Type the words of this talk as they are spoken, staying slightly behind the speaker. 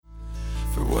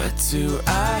What do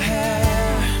I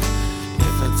have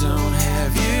if I don't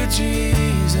have you,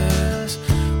 Jesus?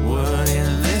 What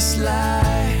in this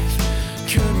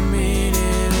life could mean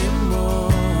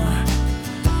anymore?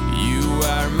 You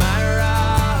are my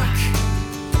rock,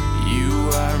 you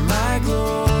are my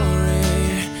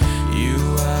glory, you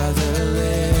are the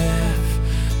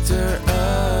lifter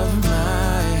of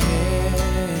my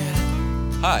head.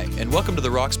 Hi, and welcome to the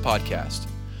Rocks Podcast.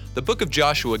 The book of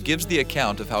Joshua gives the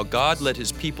account of how God led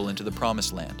his people into the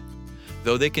Promised Land.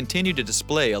 Though they continued to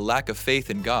display a lack of faith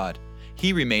in God,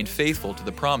 he remained faithful to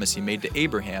the promise he made to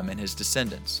Abraham and his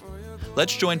descendants.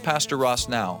 Let's join Pastor Ross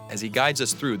now as he guides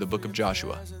us through the book of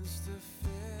Joshua.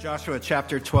 Joshua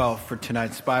chapter 12 for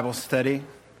tonight's Bible study,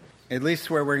 at least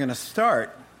where we're going to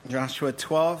start, Joshua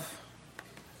 12.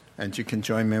 And you can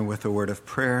join me with a word of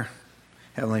prayer.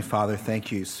 Heavenly Father, thank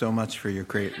you so much for your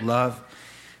great love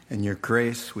and your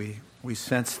grace. We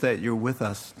sense that you're with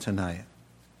us tonight.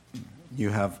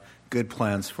 You have good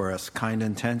plans for us, kind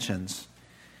intentions.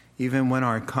 Even when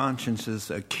our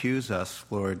consciences accuse us,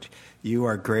 Lord, you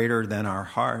are greater than our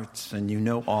hearts, and you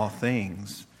know all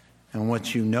things. And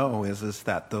what you know is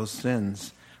that those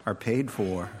sins are paid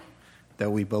for,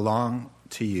 that we belong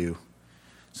to you.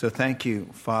 So thank you,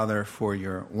 Father, for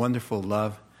your wonderful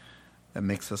love that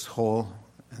makes us whole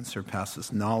and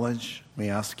surpasses knowledge. We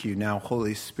ask you now,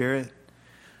 Holy Spirit,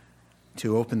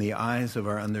 to open the eyes of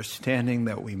our understanding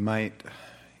that we might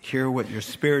hear what your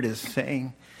Spirit is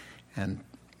saying and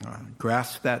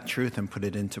grasp that truth and put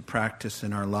it into practice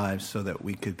in our lives so that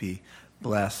we could be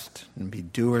blessed and be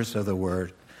doers of the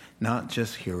word, not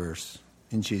just hearers.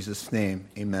 In Jesus' name,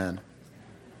 amen.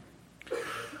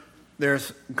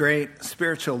 There's great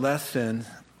spiritual lesson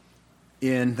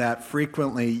in that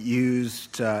frequently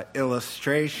used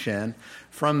illustration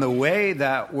from the way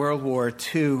that World War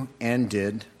II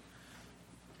ended.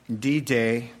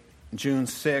 D-Day, June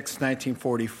 6,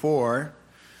 1944.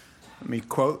 Let me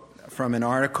quote from an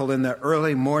article. In the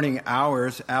early morning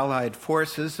hours, Allied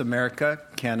forces, America,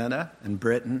 Canada, and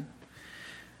Britain,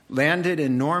 landed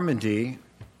in Normandy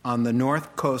on the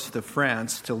north coast of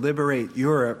France to liberate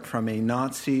Europe from a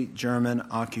Nazi German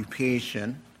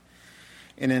occupation.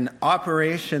 In an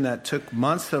operation that took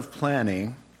months of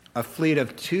planning, a fleet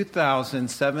of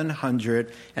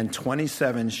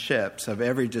 2,727 ships of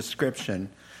every description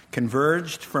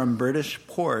converged from British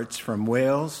ports from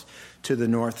Wales to the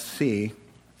North Sea.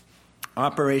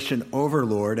 Operation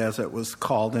Overlord, as it was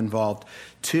called, involved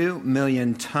 2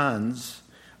 million tons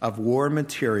of war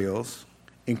materials,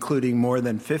 including more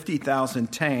than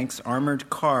 50,000 tanks, armored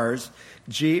cars,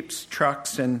 jeeps,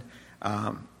 trucks, and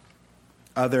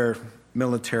other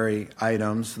military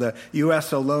items. The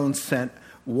U.S. alone sent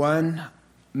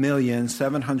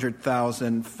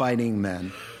 1,700,000 fighting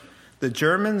men. The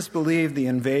Germans believed the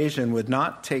invasion would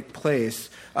not take place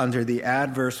under the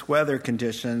adverse weather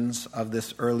conditions of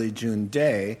this early June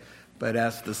day, but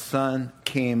as the sun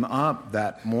came up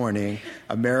that morning,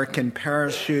 American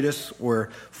parachutists were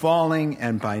falling,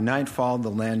 and by nightfall,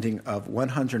 the landing of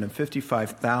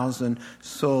 155,000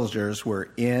 soldiers were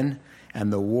in,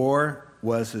 and the war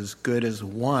was as good as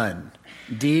won.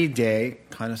 D-Day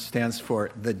kind of stands for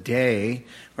the day,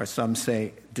 or some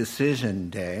say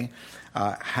decision day,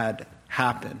 had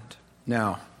happened.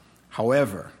 Now,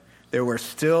 however, there were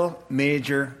still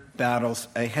major battles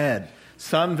ahead,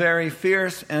 some very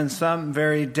fierce and some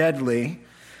very deadly,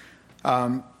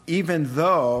 even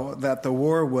though that the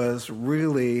war was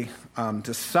really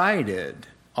decided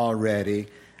already.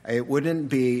 It wouldn't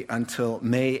be until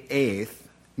May 8th,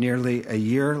 nearly a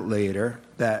year later,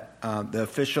 that the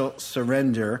official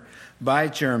surrender by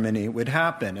Germany would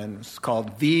happen, and it's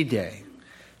called V-Day.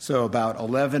 So about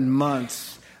 11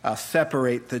 months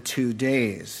separate the 2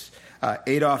 days.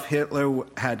 Adolf Hitler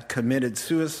had committed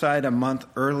suicide a month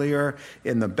earlier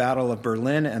in the Battle of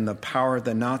Berlin, and the power of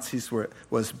the Nazis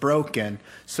was broken.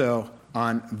 So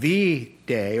on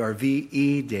V-Day, or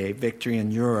VE Day, Victory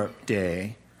in Europe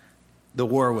Day, the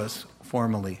war was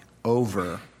formally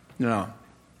over. No.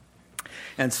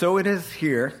 And so it is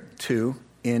here, too,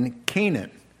 in Canaan,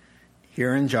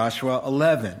 here in Joshua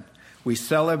 11. We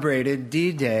celebrated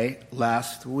D-Day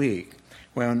last week,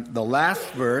 when the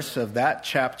last verse of that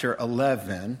chapter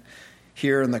 11,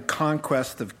 here in the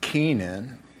conquest of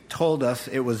Canaan, told us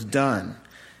it was done.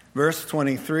 Verse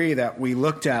 23 that we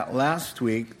looked at last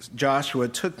week, Joshua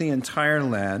took the entire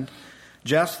land,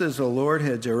 just as the Lord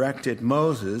had directed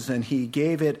Moses, and he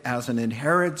gave it as an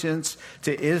inheritance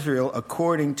to Israel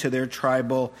according to their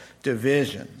tribal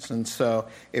divisions. And so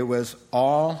it was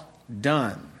all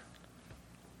done.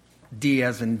 D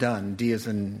as in done, D as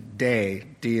in day,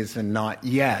 D as in not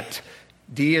yet.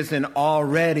 D is in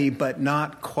already, but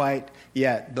not quite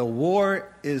yet. The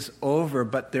war is over,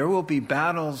 but there will be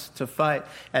battles to fight,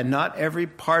 and not every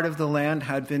part of the land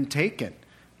had been taken.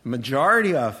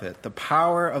 Majority of it, the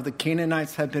power of the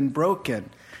Canaanites had been broken,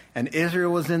 and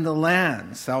Israel was in the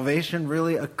land. Salvation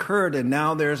really occurred, and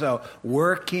now there's a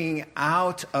working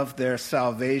out of their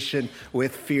salvation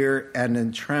with fear and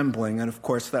in trembling. And of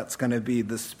course, that's going to be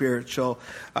the spiritual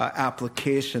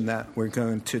application that we're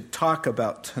going to talk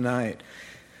about tonight.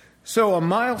 So a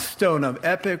milestone of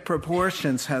epic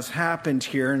proportions has happened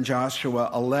here in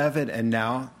Joshua 11 and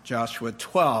now Joshua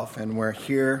 12, and we're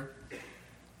here.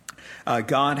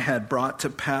 God had brought to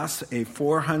pass a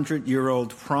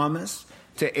 400-year-old promise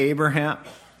to Abraham,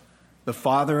 the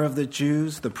father of the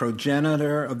Jews, the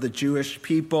progenitor of the Jewish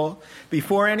people,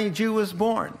 before any Jew was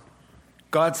born.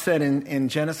 God said in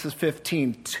Genesis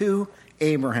 15 to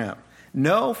Abraham,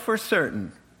 "Know for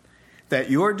certain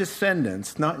that your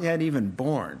descendants, not yet even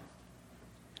born,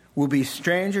 will be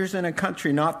strangers in a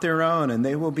country not their own, and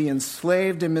they will be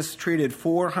enslaved and mistreated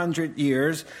 400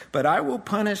 years. But I will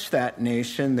punish that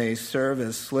nation they serve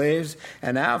as slaves,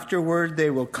 and afterward they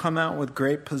will come out with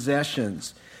great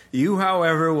possessions. You,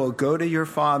 however, will go to your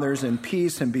fathers in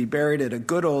peace and be buried at a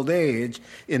good old age.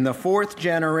 In the 4th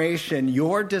generation,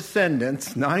 your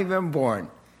descendants, not even born,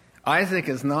 Isaac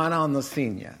is not on the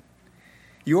scene yet,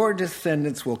 your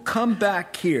descendants will come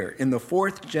back here in the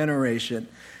 4th generation,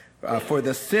 for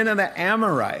the sin of the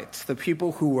Amorites, the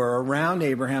people who were around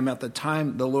Abraham at the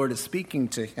time the Lord is speaking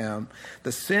to him.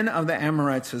 The sin of the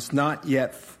Amorites has not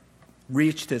yet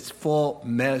reached its full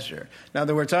measure." In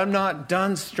other words, I'm not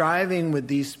done striving with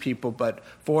these people, but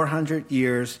 400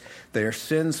 years, their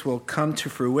sins will come to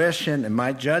fruition, and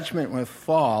my judgment will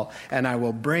fall, and I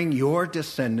will bring your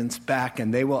descendants back,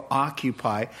 and they will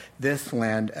occupy this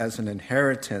land as an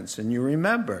inheritance. And you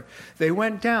remember, they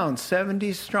went down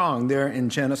 70 strong there in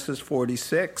Genesis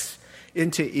 46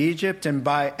 into Egypt, and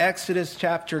by Exodus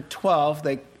chapter 12,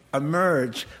 they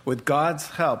emerge with God's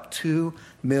help 2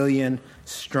 million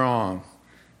strong.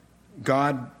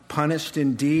 God punished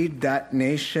indeed that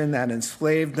nation that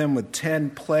enslaved them with 10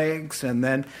 plagues and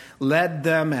then led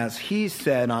them, as he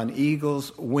said, on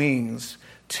eagle's wings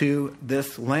to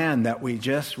this land that we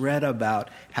just read about,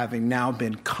 having now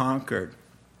been conquered.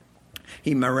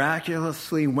 He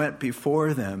miraculously went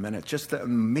before them, and it's just an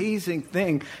amazing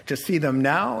thing to see them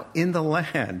now in the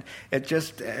land. It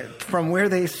just, from where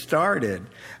they started,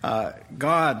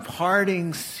 God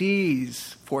parting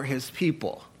seas for his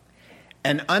people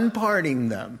and unparting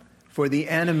them for the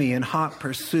enemy in hot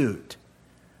pursuit,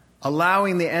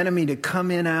 allowing the enemy to come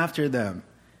in after them,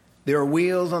 their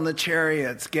wheels on the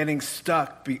chariots getting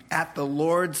stuck at the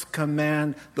Lord's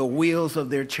command, the wheels of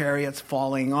their chariots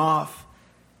falling off,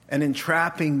 and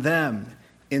entrapping them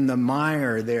in the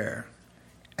mire there,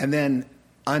 and then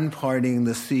unparting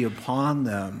the sea upon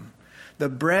them. The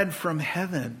bread from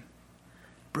heaven,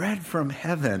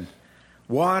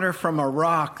 water from a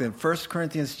rock that 1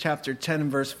 Corinthians chapter 10 and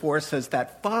verse 4 says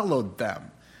that followed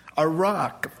them. A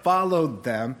rock followed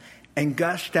them and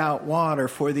gushed out water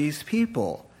for these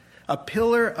people. A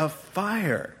pillar of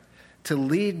fire to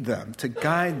lead them, to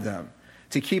guide them,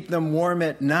 to keep them warm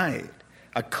at night.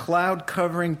 A cloud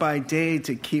covering by day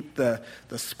to keep the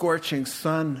scorching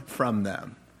sun from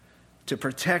them, to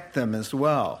protect them as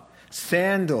well.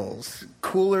 Sandals,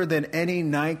 cooler than any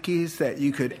Nikes that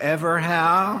you could ever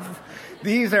have.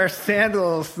 These are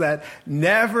sandals that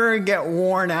never get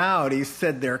worn out. He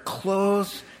said they're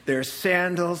clothes, they're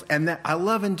sandals. And I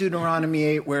love in Deuteronomy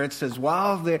 8 where it says,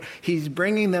 while he's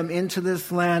bringing them into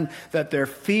this land, that their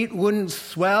feet wouldn't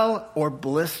swell or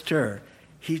blister.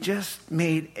 He just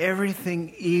made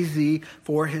everything easy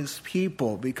for his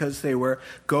people because they were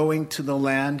going to the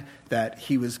land that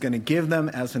he was going to give them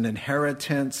as an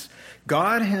inheritance.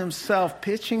 God himself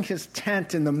pitching his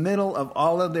tent in the middle of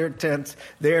all of their tents,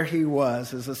 there he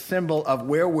was, as a symbol of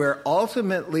where we're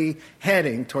ultimately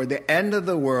heading toward the end of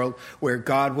the world, where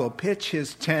God will pitch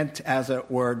his tent, as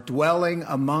it were, dwelling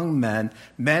among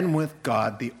men with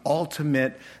God, the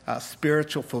ultimate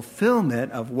spiritual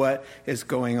fulfillment of what is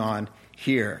going on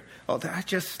here. Oh, I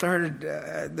just started,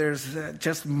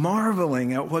 just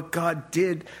marveling at what God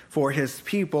did for his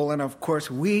people. And of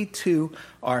course, we too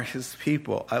are his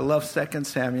people. I love 2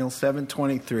 Samuel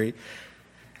 7:23.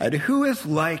 And who is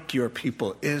like your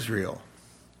people, Israel?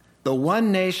 The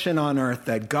one nation on earth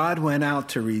that God went out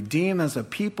to redeem as a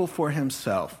people for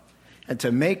himself, and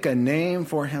to make a name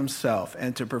for himself,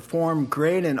 and to perform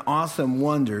great and awesome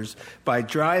wonders by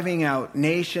driving out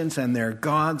nations and their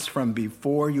gods from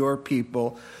before your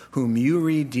people, whom you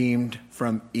redeemed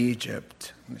from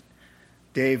Egypt.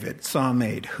 David, Psalm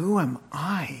 8, who am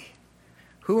I?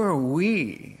 who are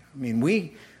we? I mean,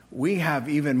 we have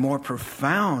even more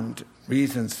profound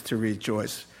reasons to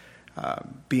rejoice,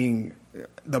 being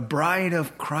the bride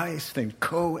of Christ and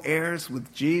co-heirs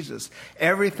with Jesus.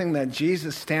 Everything that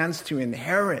Jesus stands to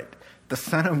inherit, the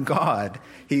Son of God,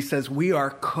 he says we are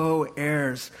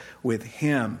co-heirs with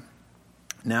him.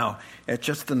 Now, it's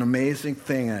just an amazing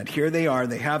thing. And here they are.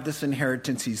 They have this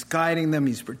inheritance. He's guiding them.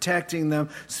 He's protecting them.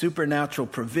 Supernatural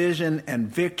provision and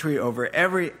victory over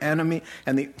every enemy.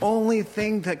 And the only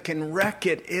thing that can wreck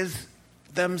it is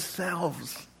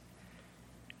themselves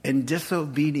in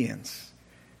disobedience.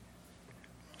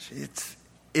 It's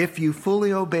if you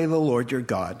fully obey the Lord your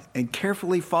God and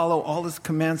carefully follow all his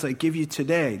commands I give you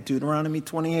today, Deuteronomy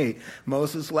 28,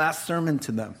 Moses' last sermon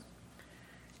to them.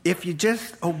 If you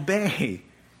just obey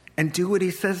and do what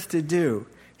he says to do,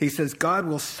 he says, God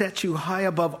will set you high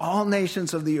above all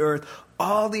nations of the earth.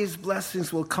 All these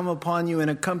blessings will come upon you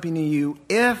and accompany you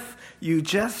if you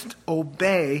just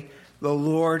obey the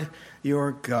Lord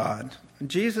your God.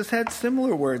 Jesus had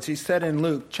similar words. He said in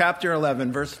Luke chapter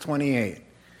 11, verse 28,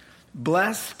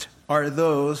 blessed are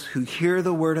those who hear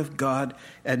the word of God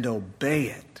and obey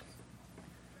it.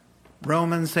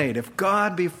 Romans 8, if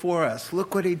God be for us,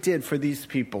 look what he did for these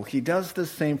people. He does the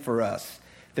same for us.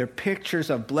 They're pictures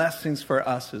of blessings for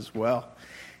us as well.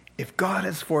 If God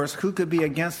is for us, who could be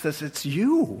against us? It's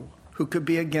you who could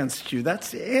be against you.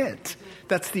 That's it.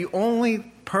 That's the only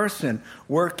person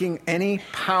working any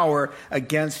power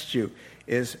against you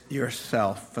is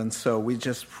yourself. And so we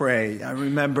just pray. I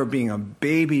remember being a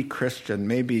baby Christian,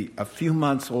 maybe a few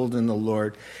months old in the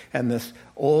Lord, and this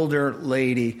older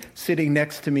lady sitting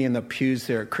next to me in the pews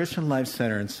there at Christian Life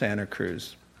Center in Santa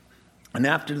Cruz. And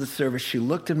after the service, she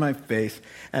looked in my face,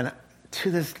 and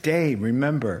to this day,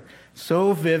 remember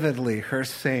so vividly her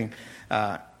saying,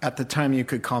 at the time you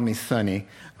could call me Sonny,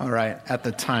 all right? At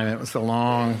the time, it was a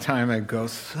long time ago.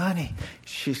 Sonny,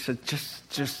 she said,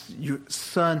 you,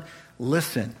 son,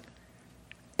 listen.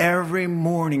 Every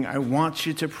morning I want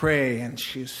you to pray. And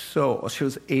she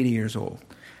was 80 years old.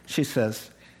 She says,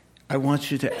 I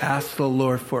want you to ask the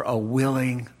Lord for a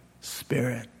willing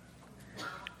spirit.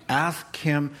 Ask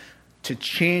him to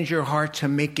change your heart to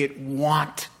make it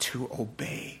want to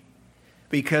obey.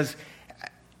 Because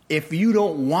if you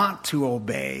don't want to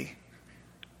obey,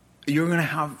 you're going to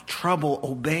have trouble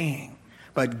obeying.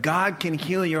 But God can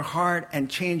heal your heart and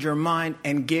change your mind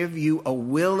and give you a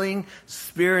willing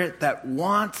spirit that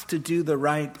wants to do the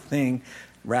right thing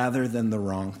rather than the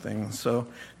wrong thing. So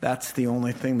that's the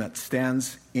only thing that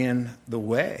stands in the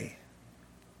way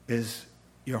is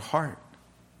your heart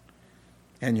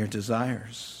and your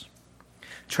desires.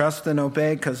 Trust and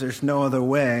obey, because there's no other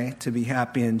way to be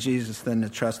happy in Jesus than to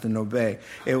trust and obey.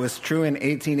 It was true in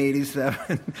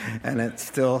 1887, and it's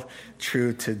still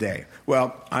true today.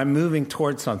 Well, I'm moving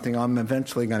towards something. I'm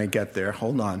eventually going to get there.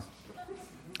 Hold on.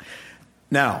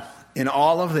 Now, in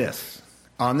all of this,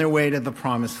 on their way to the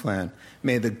promised land,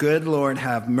 may the good Lord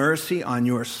have mercy on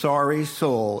your sorry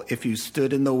soul if you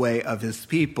stood in the way of his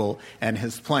people and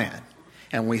his plan.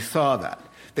 And we saw that.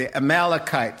 The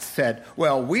Amalekites said,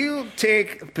 well, we'll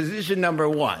take position number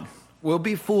one. We'll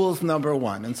be fools number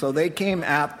one. And so they came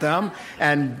at them,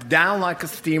 and down like a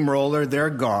steamroller, they're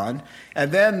gone.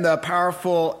 And then the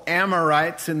powerful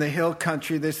Amorites in the hill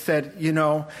country, they said,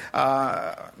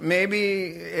 maybe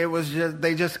it was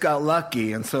they just got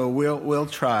lucky, and so we'll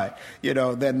try.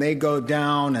 Then they go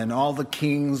down, and all the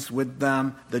kings with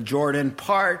them, the Jordan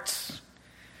parts.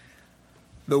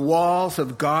 The walls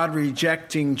of God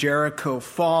rejecting Jericho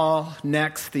fall.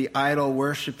 Next, the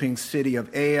idol-worshiping city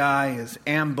of Ai is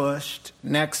ambushed.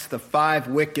 Next, the 5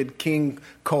 wicked king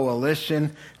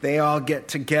coalition. They all get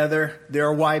together.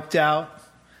 They're wiped out.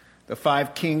 The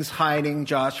 5 kings hiding.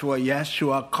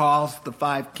 Yeshua calls the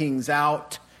 5 kings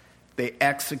out. They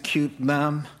execute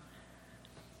them.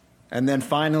 And then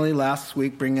finally, last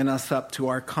week, bringing us up to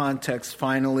our context,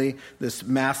 finally, this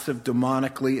massive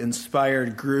demonically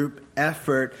inspired group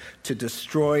effort to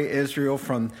destroy Israel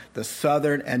from the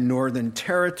southern and northern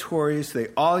territories. They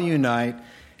all unite,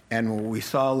 and what we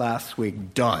saw last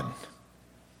week, done.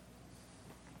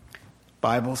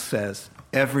 Bible says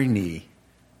every knee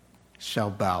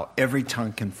shall bow, every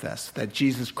tongue confess that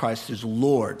Jesus Christ is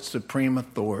Lord, supreme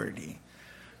authority.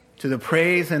 To the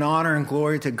praise and honor and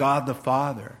glory to God the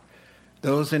Father.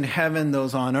 Those in heaven,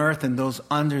 those on earth, and those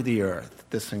under the earth,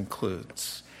 this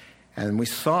includes. And we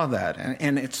saw that.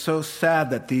 And it's so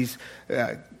sad that these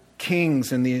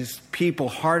kings and these people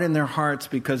harden their hearts,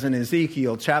 because in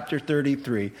Ezekiel chapter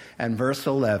 33 and verse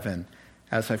 11,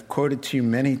 as I've quoted to you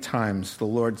many times, the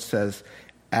Lord says,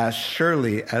 as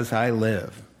surely as I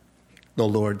live, the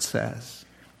Lord says,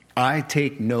 I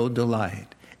take no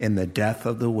delight in the death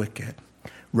of the wicked.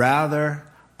 Rather,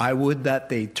 I would that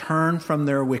they turn from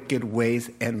their wicked ways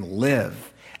and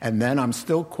live. And then I'm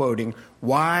still quoting,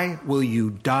 why will you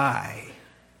die?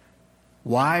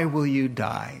 Why will you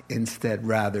die? Instead,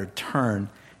 rather turn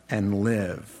and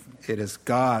live. It is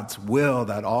God's will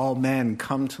that all men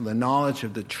come to the knowledge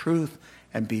of the truth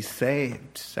and be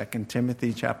saved. 2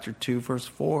 Timothy chapter 2, verse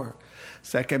 4.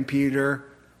 2 Peter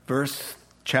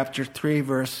chapter 3,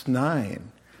 verse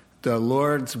 9. The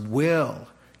Lord's will.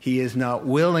 He is not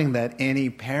willing that any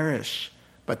perish,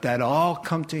 but that all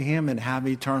come to him and have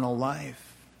eternal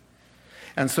life.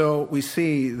 And so we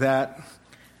see that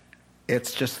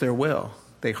it's just their will.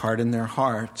 They hardened their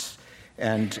hearts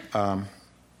and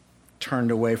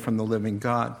turned away from the living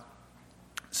God.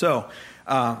 So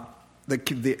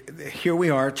here we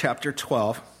are, chapter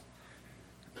 12.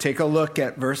 Take a look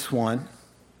at verse 1.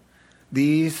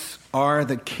 These are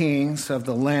the kings of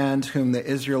the land whom the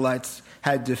Israelites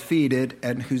had defeated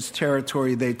and whose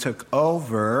territory they took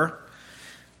over.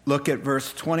 Look at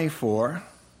verse 24.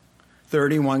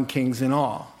 31 kings in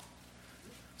all.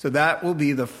 So that will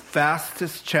be the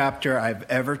fastest chapter I've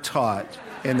ever taught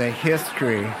in the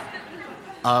history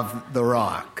of the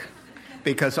Rock.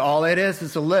 Because all it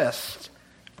is a list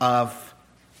of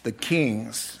the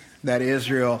kings that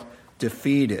Israel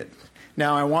defeated.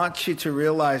 Now I want you to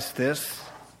realize this.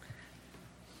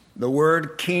 The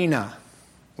word Kina,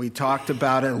 we talked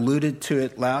about it, alluded to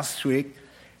it last week.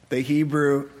 The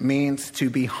Hebrew means to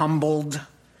be humbled,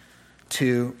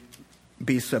 to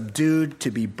be subdued,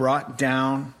 to be brought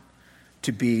down,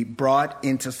 to be brought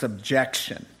into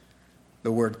subjection.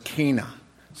 The word Kina.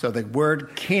 So the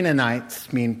word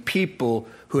Canaanites mean people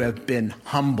who have been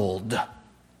humbled.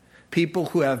 People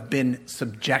who have been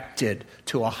subjected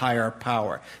to a higher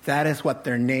power. That is what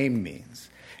their name means.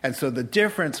 And so the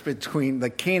difference between the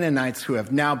Canaanites who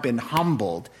have now been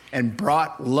humbled and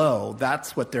brought low,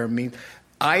 that's what their means.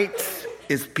 Ites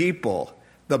is people.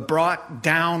 The brought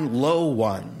down low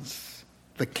ones,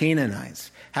 the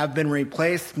Canaanites, have been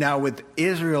replaced now with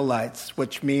Israelites,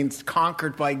 which means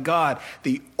conquered by God.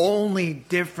 The only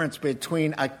difference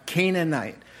between a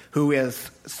Canaanite who is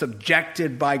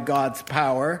subjected by God's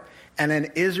power and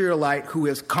an Israelite who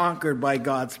is conquered by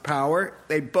God's power,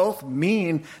 they both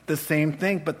mean the same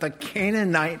thing, but the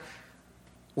Canaanite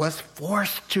was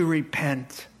forced to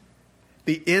repent.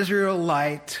 The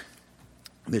Israelite,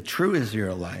 the true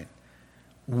Israelite,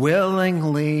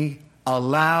 willingly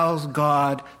allows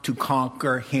God to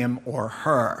conquer him or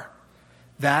her.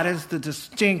 That is the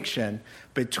distinction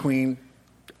between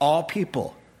all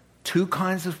people, two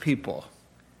kinds of people.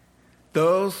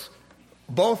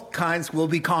 Both kinds will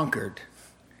be conquered.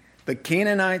 The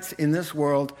Canaanites in this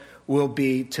world will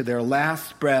be, to their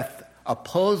last breath,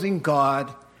 opposing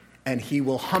God, and he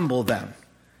will humble them.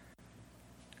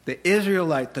 The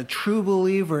Israelite, the true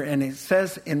believer, and it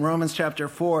says in Romans chapter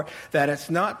 4 that it's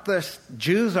not this,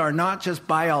 Jews are not just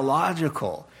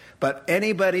biological, but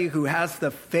anybody who has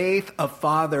the faith of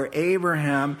Father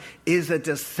Abraham is a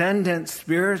descendant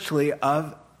spiritually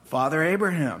of Father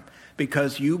Abraham.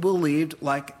 Because you believed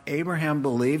like Abraham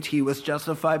believed, he was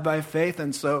justified by faith,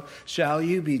 and so shall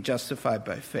you be justified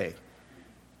by faith.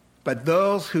 But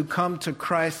those who come to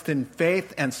Christ in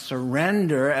faith and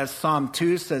surrender, as Psalm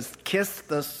 2 says, kiss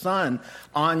the Son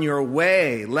on your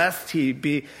way, lest he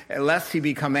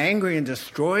become angry and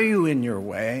destroy you in your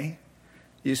way.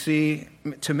 You see,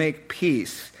 to make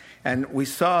peace. And we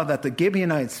saw that the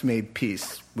Gibeonites made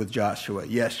peace with Joshua,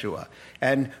 Yeshua,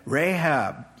 and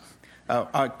Rahab,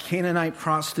 a Canaanite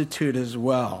prostitute as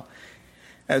well.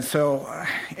 And so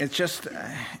it's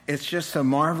just a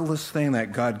marvelous thing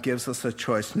that God gives us a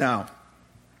choice. Now,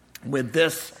 with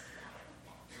this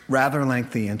rather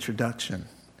lengthy introduction,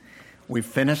 we've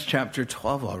finished chapter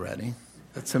 12 already.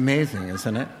 That's amazing,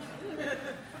 isn't it?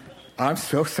 I'm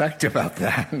so psyched about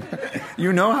that.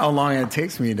 You know how long it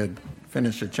takes me to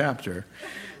finish a chapter.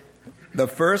 The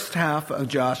first half of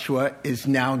Joshua is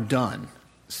now done.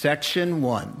 Section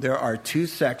 1. There are two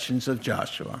sections of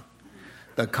Joshua.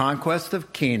 The conquest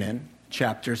of Canaan,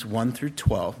 chapters 1 through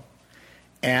 12,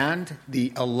 and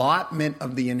the allotment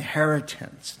of the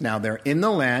inheritance. Now they're in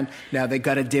the land. Now they've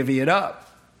got to divvy it up,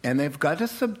 and they've got to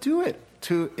subdue it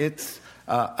to its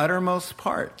uttermost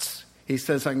parts. He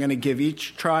says, I'm going to give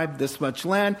each tribe this much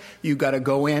land. You've got to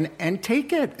go in and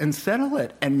take it and settle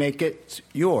it and make it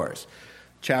yours.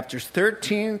 Chapters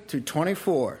 13 through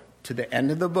 24, to the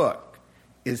end of the book,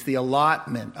 is the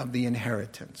allotment of the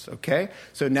inheritance, okay?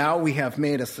 So now we have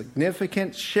made a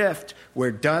significant shift.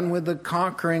 We're done with the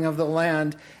conquering of the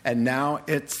land, and now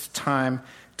it's time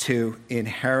to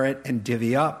inherit and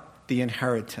divvy up the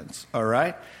inheritance, all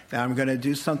right? Now I'm going to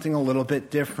do something a little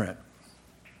bit different.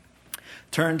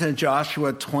 Turn to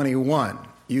Joshua 21.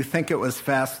 You think it was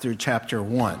fast through chapter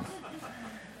 1.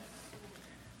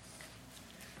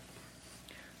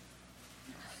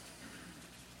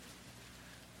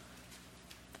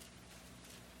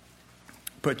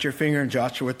 Put your finger in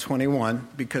Joshua 21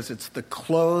 because it's the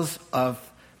close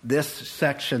of this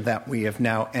section that we have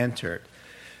now entered.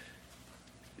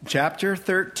 Chapter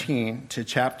 13 to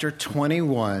chapter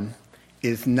 21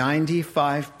 is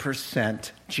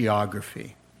 95%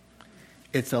 geography.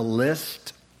 It's a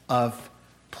list of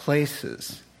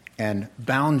places and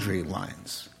boundary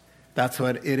lines. That's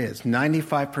what it is.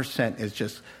 95% is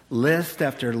just list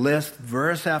after list,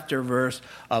 verse after verse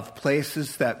of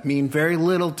places that mean very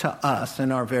little to us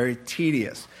and are very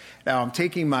tedious. Now, I'm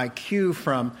taking my cue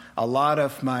from a lot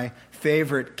of my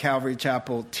favorite Calvary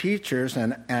Chapel teachers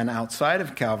and outside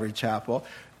of Calvary Chapel.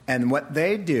 And what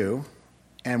they do,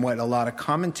 and what a lot of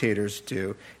commentators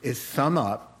do, is sum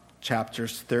up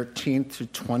chapters 13 to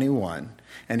 21.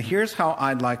 And here's how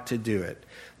I'd like to do it.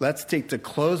 Let's take the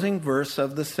closing verse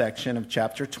of the section of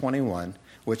chapter 21,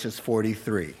 which is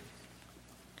 43.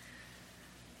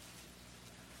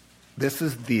 This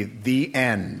is the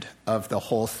end of the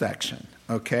whole section,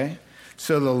 okay?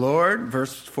 So the Lord,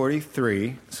 verse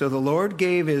 43, so the Lord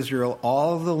gave Israel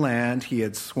all the land he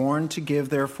had sworn to give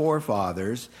their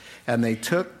forefathers, and they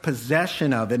took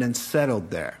possession of it and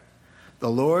settled there. The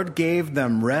Lord gave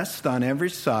them rest on every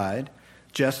side,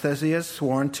 just as he has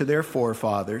sworn to their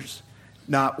forefathers.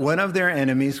 Not one of their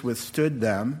enemies withstood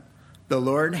them. The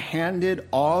Lord handed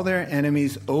all their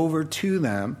enemies over to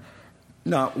them.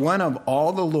 Not one of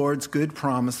all the Lord's good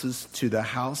promises to the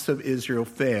house of Israel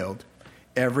failed.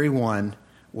 Every one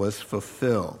was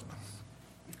fulfilled.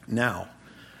 Now,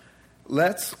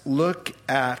 let's look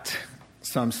at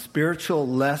some spiritual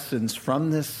lessons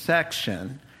from this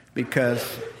section,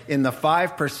 because in the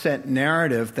 5%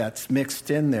 narrative that's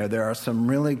mixed in there, there are some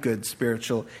really good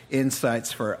spiritual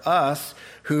insights for us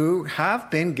who have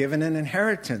been given an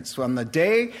inheritance. On the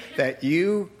day that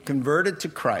you converted to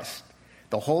Christ,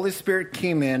 the Holy Spirit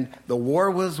came in, the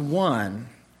war was won,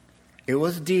 it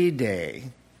was D-Day,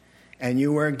 and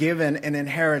you were given an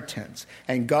inheritance.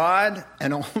 And God,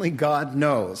 and only God,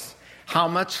 knows how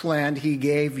much land he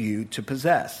gave you to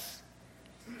possess.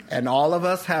 And all of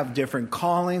us have different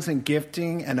callings and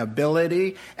gifting and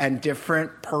ability and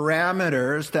different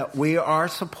parameters that we are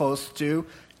supposed to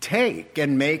take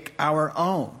and make our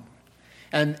own.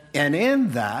 And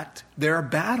in that, there are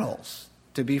battles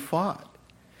to be fought.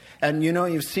 And you know,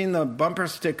 you've seen the bumper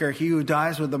sticker, he who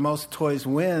dies with the most toys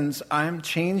wins. I'm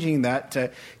changing that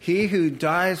to he who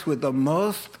dies with the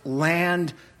most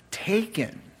land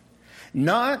taken.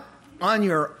 Not on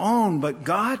your own, but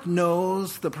God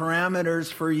knows the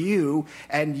parameters for you,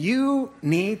 and you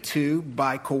need to,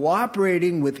 by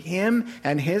cooperating with him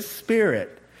and his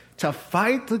Spirit, to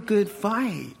fight the good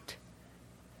fight,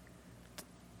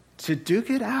 to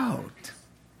duke it out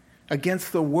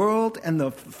against the world and the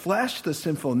flesh, the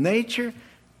sinful nature,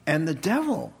 and the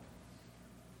devil.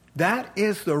 That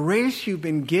is the race you've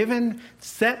been given,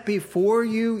 set before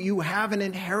you. You have an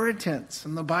inheritance.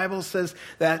 And the Bible says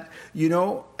that,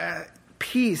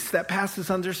 peace that passes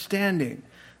understanding,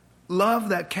 love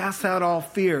that casts out all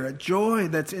fear, a joy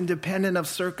that's independent of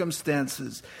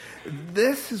circumstances.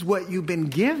 This is what you've been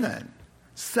given.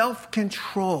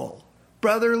 Self-control,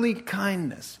 brotherly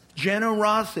kindness,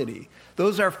 generosity.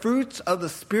 Those are fruits of the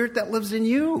Spirit that lives in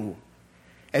you.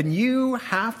 And you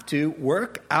have to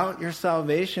work out your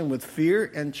salvation with fear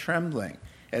and trembling.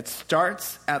 It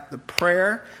starts at the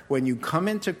prayer. When you come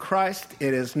into Christ,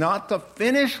 it is not the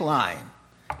finish line.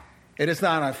 It is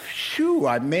not a, phew,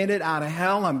 I made it out of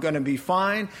hell, I'm going to be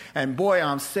fine, and boy,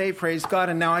 I'm saved, praise God,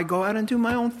 and now I go out and do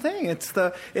my own thing. It's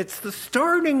the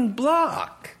starting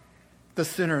block, the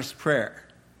sinner's prayer.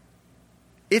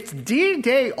 It's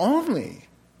D-Day only.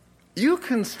 You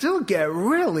can still get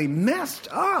really messed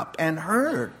up and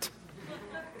hurt.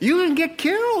 You can get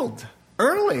killed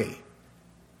early.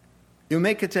 You'll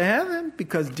make it to heaven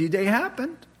because D-Day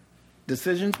happened.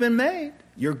 Decision's been made.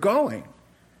 You're going.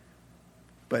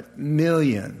 But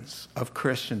millions of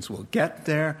Christians will get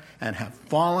there and have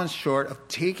fallen short of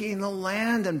taking the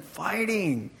land and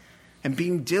fighting and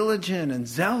being diligent and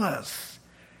zealous.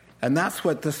 And that's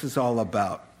what this is all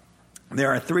about. There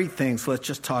are three things. Let's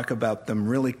just talk about them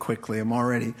really quickly. I'm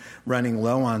already running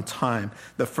low on time.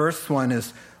 The first one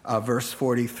is verse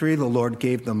 43, the Lord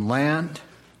gave them land.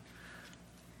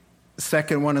 The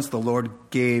second one is the Lord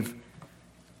gave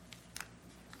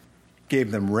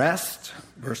them rest,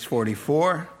 verse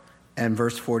 44, and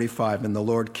verse 45, and the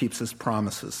Lord keeps his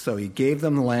promises. So he gave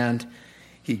them land,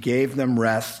 he gave them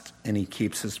rest, and he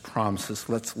keeps his promises.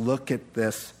 Let's look at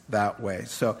this that way.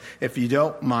 So if you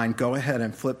don't mind, go ahead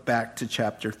and flip back to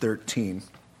chapter 13.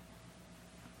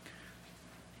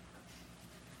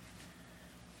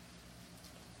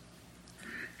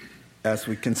 As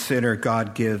we consider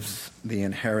God gives the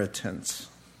inheritance.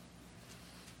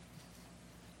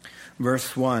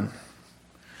 Verse 1.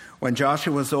 When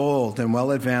Joshua was old and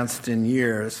well advanced in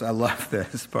years, I love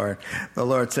this part, the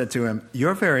Lord said to him,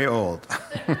 "You're very old.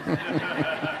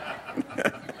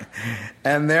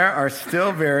 And there are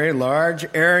still very large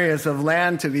areas of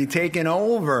land to be taken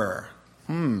over.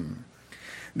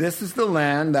 This is the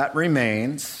land that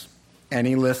remains." And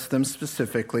he lists them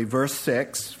specifically. Verse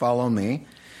 6, follow me.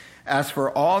 "As for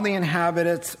all the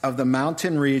inhabitants of the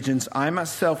mountain regions, I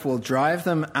myself will drive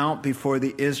them out before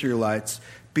the Israelites.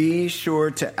 Be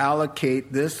sure to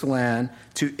allocate this land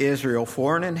to Israel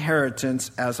for an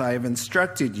inheritance as I have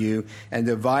instructed you, and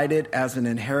divide it as an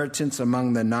inheritance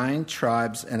among the 9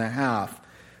 tribes and a half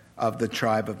of the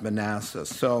tribe of Manasseh."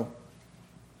 So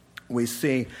we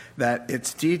see that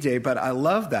it's D-Day, but I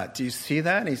love that. Do you see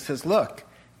that? And he says, look,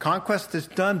 conquest is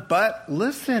done, but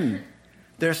listen,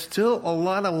 there's still a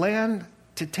lot of land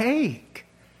to take.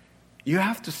 You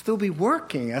have to still be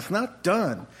working. It's not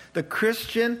done. The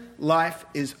Christian life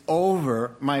is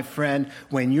over, my friend,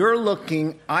 when you're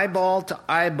looking eyeball to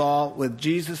eyeball with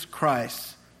Jesus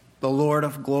Christ, the Lord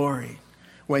of glory.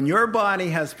 When your body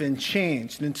has been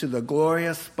changed into the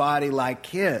glorious body like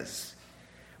his.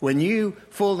 When you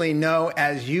fully know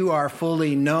as you are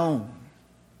fully known.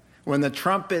 When the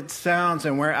trumpet sounds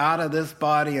and we're out of this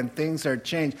body and things are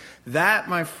changed. That,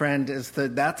 my friend,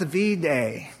 that's a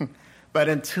V-Day. But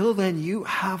until then, you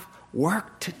have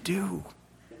work to do.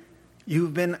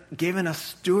 You've been given a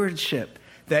stewardship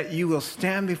that you will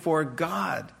stand before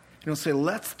God. And he'll say,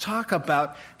 let's talk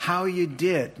about how you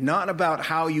did. Not about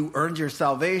how you earned your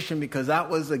salvation, because that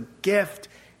was a gift.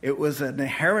 It was an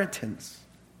inheritance.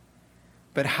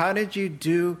 But how did you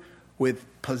do with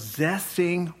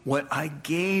possessing what I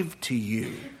gave to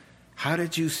you? How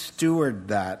did you steward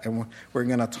that? And we're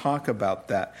going to talk about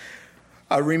that.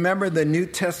 Remember, the New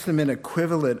Testament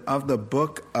equivalent of the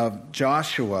book of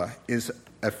Joshua is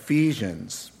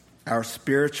Ephesians, our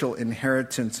spiritual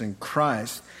inheritance in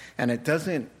Christ. And it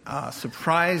doesn't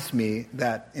surprise me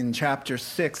that in chapter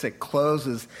 6 it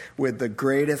closes with the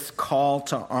greatest call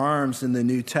to arms in the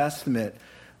New Testament.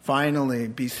 Finally,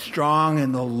 be strong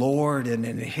in the Lord and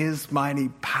in his mighty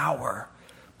power.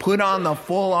 Put on the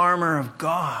full armor of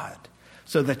God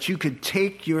so that you could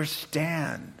take your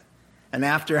stand. And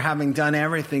after having done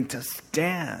everything, to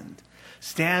stand.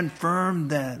 Stand firm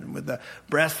then with the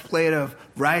breastplate of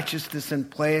righteousness in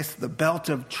place, the belt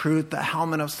of truth, the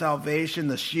helmet of salvation,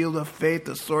 the shield of faith,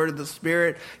 the sword of the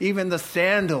Spirit, even the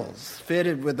sandals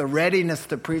fitted with the readiness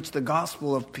to preach the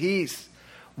gospel of peace.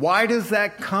 Why does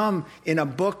that come in a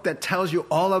book that tells you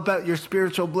all about your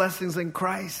spiritual blessings in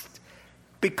Christ?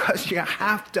 Because you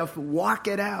have to walk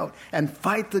it out and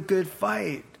fight the good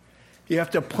fight. You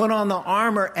have to put on the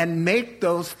armor and make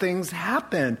those things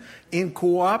happen in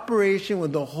cooperation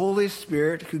with the Holy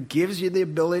Spirit, who gives you the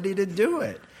ability to do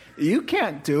it. You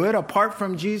can't do it. Apart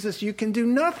from Jesus, you can do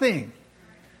nothing.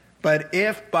 But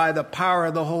if by the power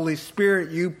of the Holy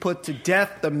Spirit you put to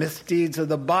death the misdeeds of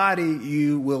the body,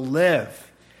 you will live.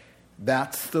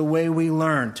 That's the way we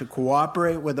learn to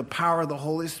cooperate with the power of the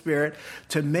Holy Spirit,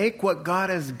 to make what God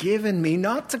has given me,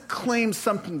 not to claim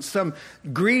some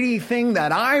greedy thing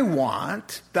that I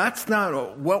want. That's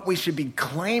not what we should be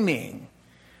claiming.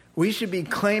 We should be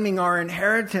claiming our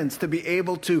inheritance, to be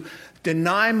able to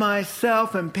deny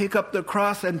myself and pick up the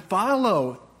cross and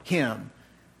follow him.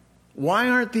 Why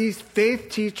aren't these faith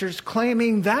teachers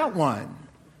claiming that one?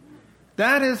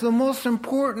 That is the most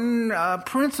important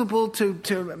principle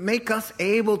to make us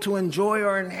able to enjoy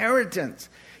our inheritance.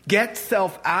 Get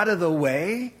self out of the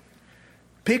way.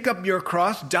 Pick up your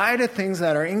cross. Die to things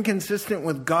that are inconsistent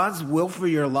with God's will for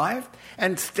your life.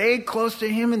 And stay close to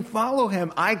him and follow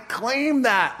him. I claim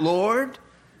that, Lord.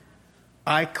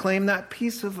 I claim that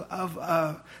peace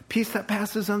peace that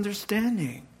passes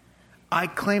understanding. I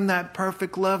claim that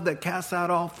perfect love that casts out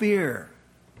all fear.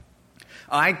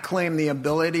 I claim the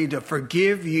ability to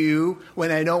forgive you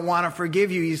when I don't want to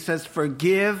forgive you. He says,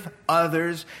 forgive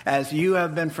others as you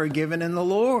have been forgiven in the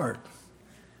Lord.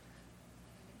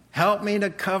 Help me to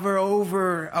cover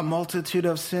over a multitude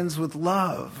of sins with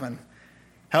love, and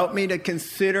help me to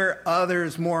consider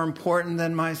others more important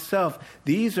than myself.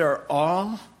 These are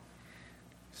all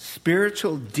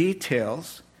spiritual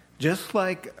details, just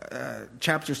like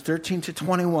chapters 13 to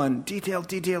 21.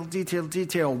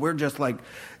 Detail. We're just like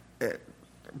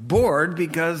bored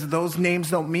because those names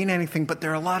don't mean anything, but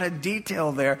there are a lot of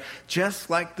detail there, just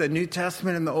like the New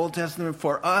Testament and the Old Testament.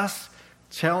 For us,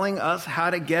 telling us how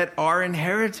to get our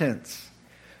inheritance.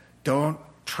 Don't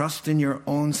trust in your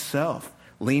own self.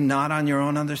 Lean not on your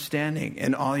own understanding.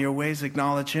 In all your ways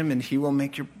acknowledge him, and he will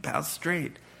make your path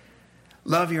straight.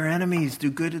 Love your enemies. Do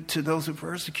good to those who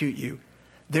persecute you.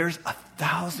 There's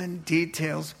 1,000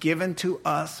 details given to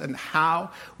us and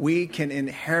how we can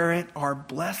inherit our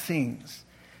blessings.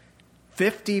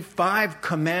 55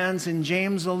 commands in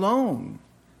James alone.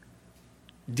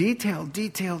 Detail,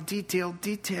 detail, detail,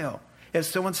 detail. If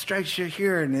someone strikes you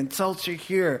here and insults you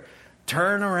here,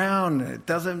 turn around.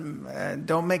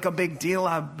 Don't make a big deal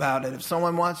about it. If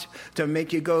someone wants to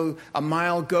make you go a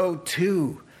mile, go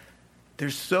 2.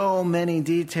 There's so many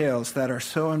details that are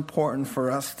so important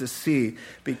for us to see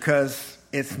because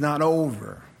it's not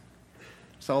over.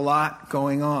 There's a lot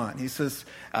going on. He says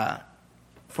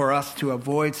for us to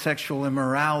avoid sexual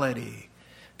immorality,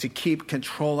 to keep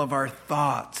control of our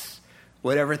thoughts,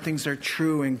 whatever things are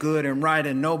true and good and right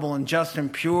and noble and just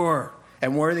and pure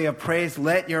and worthy of praise,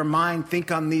 let your mind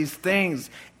think on these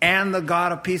things, and the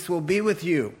God of peace will be with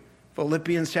you.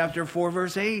 Philippians chapter 4,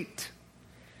 verse 8.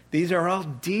 These are all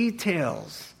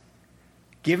details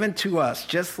given to us,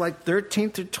 just like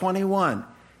 13 to 21.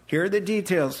 Here are the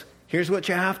details. Here's what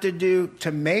you have to do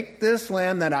to make this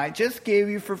land that I just gave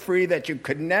you for free, that you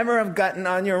could never have gotten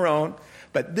on your own.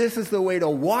 But this is the way to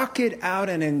walk it out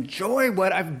and enjoy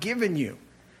what I've given you.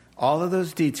 All of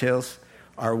those details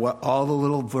are what all the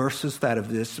little verses that have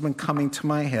just been coming to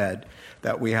my head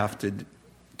that we have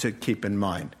to keep in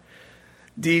mind.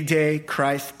 D-Day,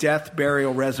 Christ's death,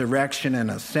 burial, resurrection, and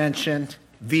ascension.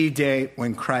 V-Day,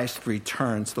 when Christ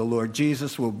returns. The Lord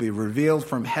Jesus will be revealed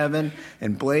from heaven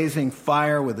in blazing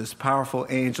fire with his powerful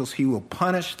angels. He will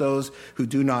punish those who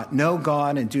do not know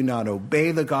God and do not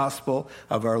obey the gospel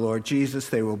of our Lord Jesus.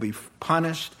 They will be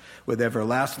punished with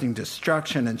everlasting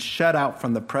destruction and shut out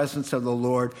from the presence of the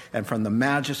Lord and from the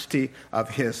majesty of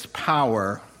his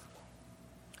power.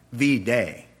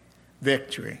 V-Day,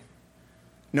 victory.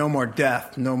 No more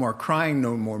death, no more crying,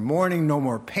 no more mourning, no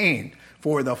more pain.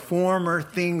 For the former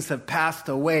things have passed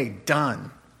away,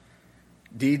 done.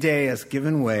 D-Day has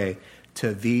given way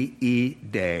to V-E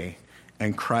Day,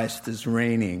 and Christ is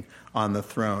reigning on the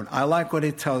throne. I like what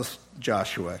he tells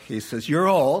Joshua. He says, you're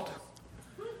old,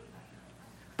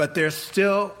 but there's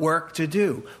still work to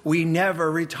do. We never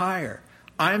retire.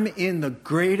 I'm in the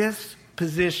greatest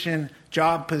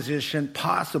job position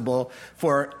possible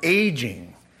for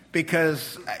aging,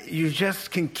 because you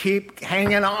just can keep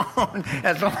hanging on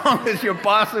as long as you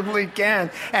possibly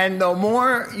can. And the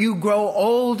more you grow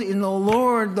old in the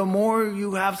Lord, the more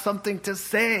you have something to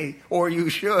say, or you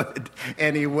should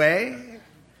anyway.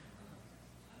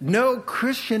 No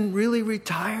Christian really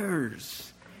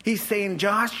retires. He's saying,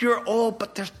 Josh, you're old,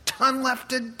 but there's a ton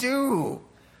left to do.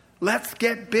 Let's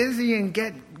get busy and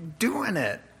get doing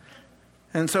it.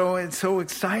 And so it's so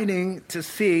exciting to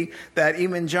see that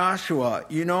even Joshua,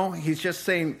 he's just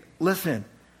saying, listen,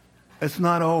 it's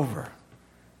not over.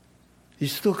 You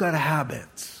still got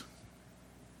habits.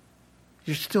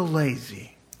 You're still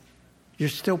lazy. You're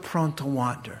still prone to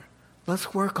wander.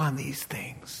 Let's work on these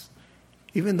things.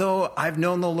 Even though I've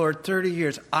known the Lord 30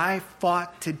 years, I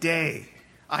fought today.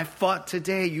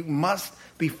 You must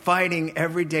be fighting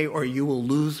every day or you will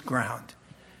lose ground.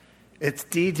 It's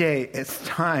D-Day. It's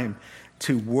time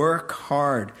to work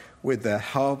hard with the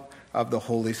help of the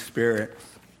Holy Spirit.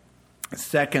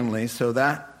 Secondly, so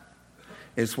that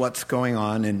is what's going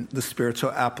on in the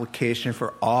spiritual application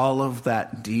for all of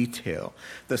that detail.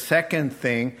 The second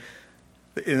thing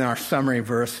in our summary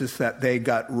verse is that they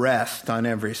got rest on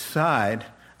every side.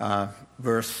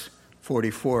 Verse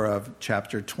 44 of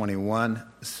chapter 21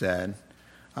 said,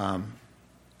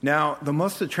 now, the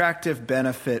most attractive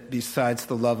benefit besides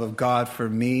the love of God for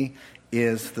me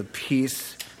is the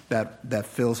peace that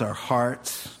fills our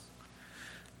hearts.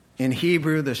 In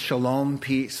Hebrew, the shalom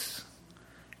peace.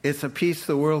 It's a peace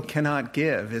the world cannot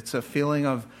give. It's a feeling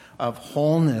of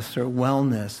wholeness or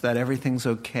wellness, that everything's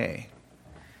okay.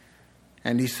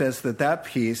 And he says that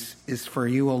peace is for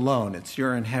you alone. It's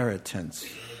your inheritance.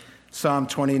 Psalm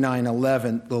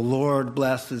 29:11, the Lord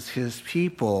blesses his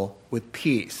people with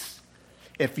peace.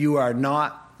 If you are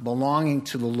not belonging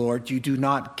to the Lord, you do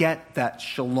not get that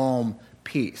shalom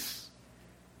peace.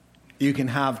 You can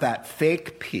have that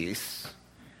fake peace,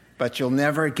 but you'll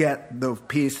never get the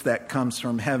peace that comes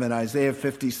from heaven. Isaiah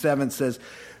 57 says,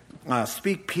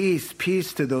 speak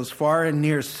peace to those far and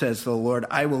near, says the Lord.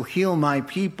 I will heal my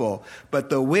people,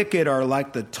 but the wicked are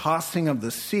like the tossing of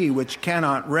the sea, which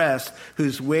cannot rest,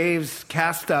 whose waves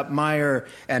cast up mire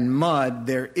and mud.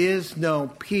 There is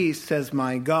no peace, says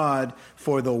my God,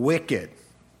 for the wicked.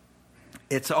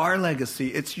 It's our legacy.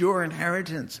 It's your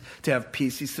inheritance to have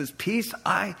peace. He says, peace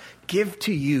I give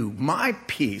to you. My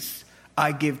peace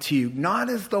I give to you. Not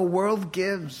as the world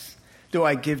gives do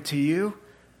I give to you.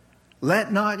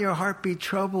 Let not your heart be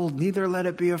troubled, neither let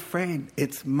it be afraid.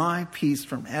 It's my peace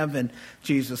from heaven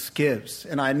Jesus gives.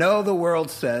 And I know the world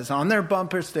says on their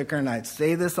bumper sticker, and I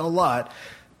say this a lot,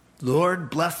 Lord,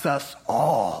 bless us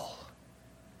all.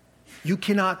 You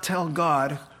cannot tell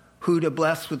God who to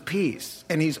bless with peace.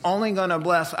 And he's only going to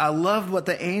bless. I love what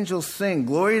the angels sing.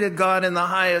 Glory to God in the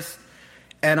highest,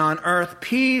 and on earth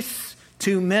peace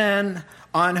to men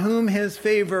on whom his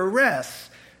favor rests.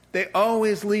 They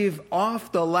always leave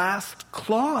off the last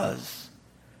clause.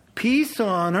 Peace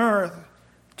on earth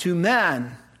to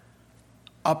men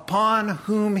upon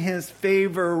whom his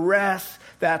favor rests.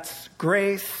 That's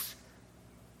grace.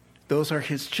 Those are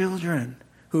his children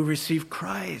who receive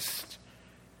Christ.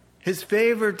 His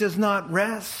favor does not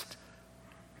rest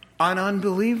on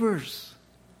unbelievers,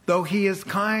 though he is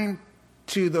kind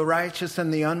to the righteous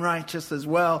and the unrighteous as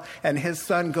well. And his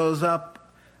sun goes up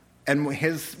and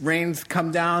his rains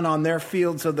come down on their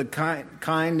fields of the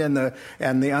kind and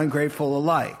the ungrateful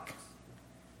alike.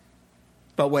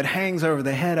 But what hangs over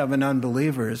the head of an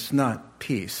unbeliever is not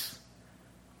peace.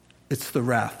 It's the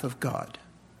wrath of God.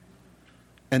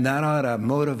 And that ought to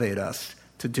motivate us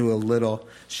to do a little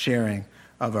sharing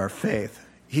of our faith.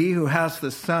 He who has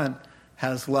the Son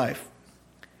has life.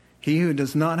 He who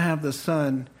does not have the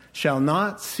Son shall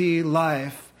not see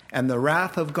life, and the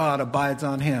wrath of God abides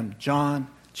on him. John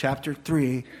chapter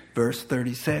 3, verse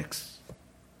 36.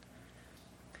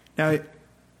 Now,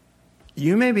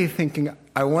 you may be thinking,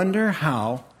 I wonder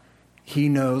how he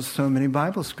knows so many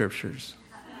Bible scriptures.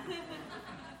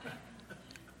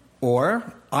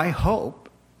 Or, I hope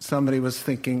somebody was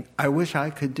thinking, I wish I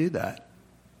could do that.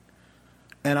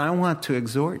 And I want to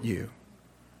exhort you.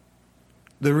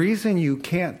 The reason you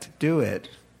can't do it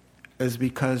is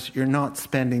because you're not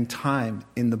spending time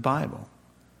in the Bible.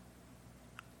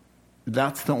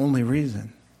 That's the only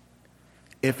reason.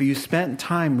 If you spent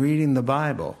time reading the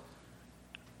Bible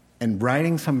and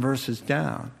writing some verses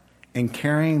down and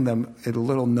carrying them in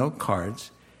little note cards,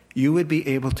 you would be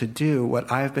able to do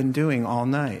what I've been doing all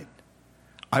night.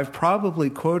 I've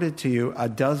probably quoted to you a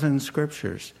dozen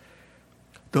scriptures.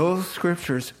 Those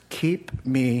scriptures keep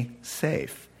me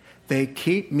safe. They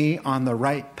keep me on the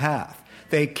right path.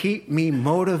 They keep me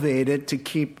motivated to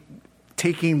keep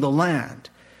taking the land.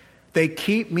 They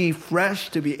keep me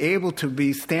fresh to be able to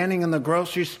be standing in the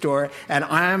grocery store and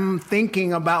I'm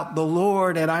thinking about the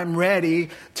Lord and I'm ready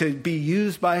to be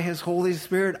used by his Holy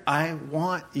Spirit. I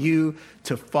want you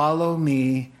to follow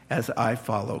me as I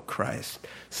follow Christ.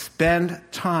 Spend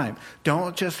time.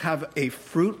 Don't just have a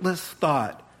fruitless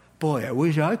thought. Boy, I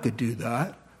wish I could do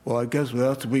that. Well, I guess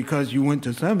that's because you went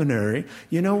to seminary.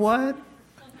 You know what?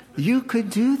 You could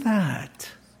do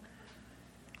that.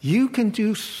 You can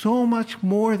do so much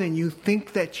more than you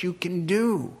think that you can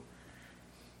do.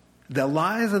 The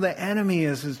lies of the enemy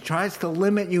is tries to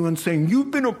limit you and saying,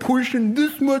 you've been apportioned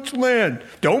this much land.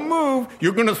 Don't move.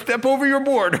 You're going to step over your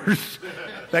borders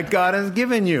that God has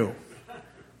given you.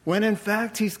 When in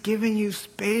fact, he's giving you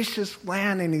spacious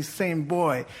land and he's saying,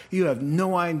 boy, you have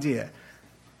no idea.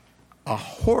 A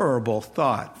horrible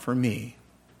thought for me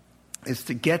is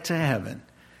to get to heaven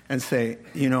and say,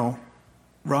 you know,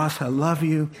 Ross, I love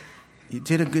you. You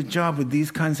did a good job with these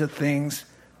kinds of things.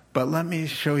 But let me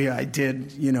show you,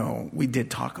 we did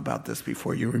talk about this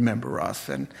before. You remember, Ross,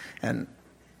 and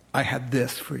I had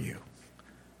this for you.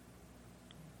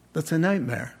 That's a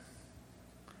nightmare.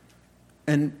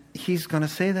 And he's going to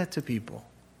say that to people.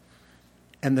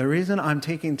 And the reason I'm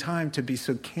taking time to be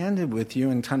so candid with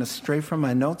you and kind of stray from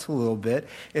my notes a little bit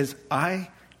is I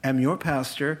am your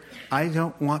pastor. I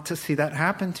don't want to see that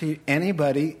happen to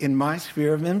anybody in my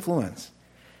sphere of influence.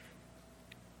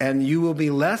 And you will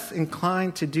be less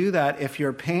inclined to do that if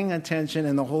you're paying attention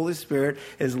and the Holy Spirit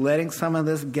is letting some of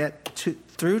this get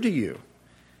through to you.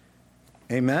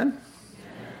 Amen?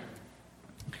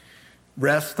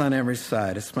 Rest on every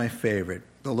side. It's my favorite.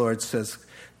 The Lord says,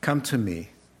 come to me,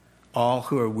 all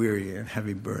who are weary and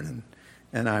heavy burdened,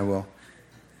 and I will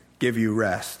give you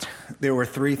rest. There were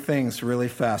three things really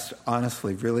fast,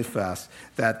 honestly, really fast,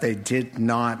 that they did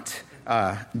not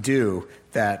do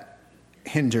that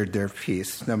hindered their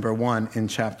peace. Number one, in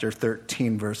chapter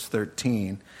 13, verse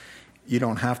 13, you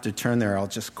don't have to turn there, I'll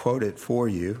just quote it for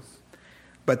you.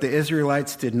 But the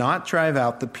Israelites did not drive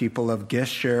out the people of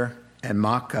Geshur and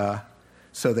Makkah,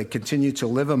 so they continue to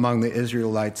live among the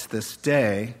Israelites this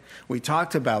day. We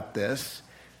talked about this.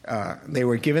 They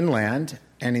were given land,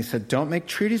 and he said, don't make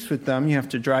treaties with them. You have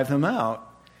to drive them out.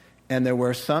 And there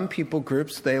were some people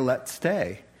groups they let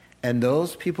stay. And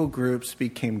those people groups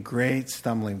became great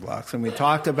stumbling blocks. And we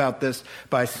talked about this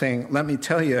by saying, let me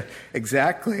tell you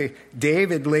exactly,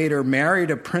 David later married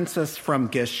a princess from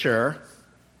Geshur,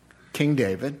 King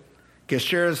David.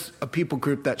 Geshur is a people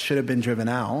group that should have been driven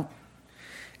out.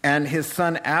 And his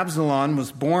son Absalom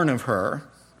was born of her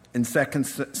in 2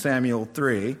 Samuel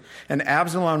 3. And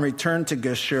Absalom returned to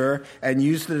Geshur and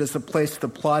used it as a place to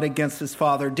plot against his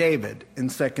father David in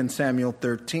 2 Samuel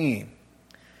 13.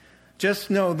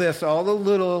 Just know this, all the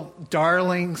little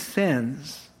darling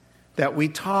sins that we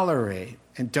tolerate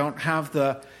and don't have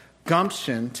the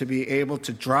gumption to be able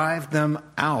to drive them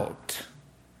out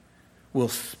will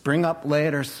spring up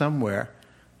later somewhere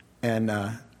and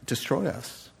destroy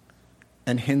us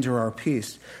and hinder our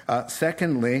peace.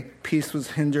 Secondly, peace was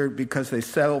hindered because they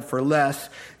settled for less.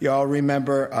 You all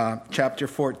remember chapter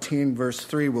 14, verse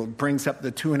 3, brings up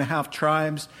the 2.5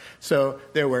 tribes. So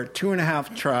there were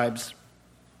 2.5 tribes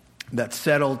that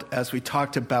settled, as we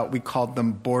talked about. We called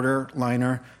them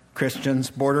borderliner Christians,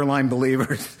 borderline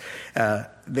believers.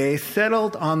 They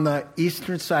settled on the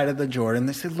eastern side of the Jordan.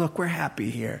 They said, look, we're happy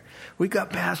here. We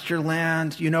got pasture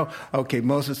land, Okay,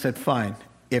 Moses said, fine.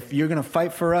 If you're going to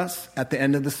fight for us at the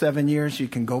end of the 7 years, you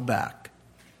can go back.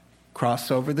 Cross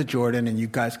over the Jordan, and you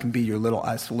guys can be your little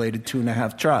isolated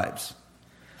 2.5 tribes.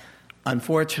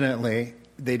 Unfortunately,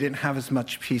 they didn't have as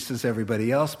much peace as everybody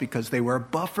else because they were a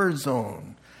buffer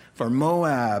zone for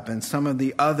Moab and some of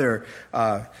the other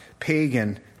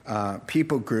pagan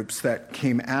people groups that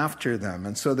came after them.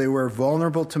 And so they were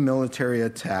vulnerable to military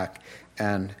attack,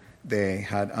 and they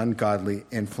had ungodly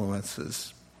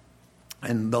influences.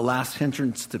 And the last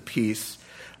hindrance to peace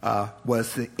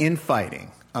was the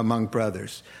infighting among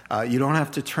brothers. You don't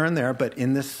have to turn there, but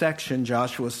in this section,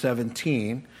 Joshua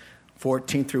 17,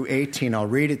 14 through 18, I'll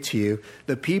read it to you.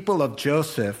 The people of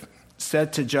Joseph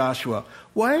said to Joshua,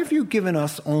 why have you given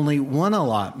us only one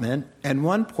allotment and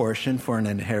one portion for an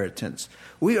inheritance?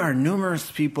 We are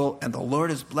numerous people, and the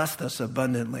Lord has blessed us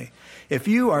abundantly. If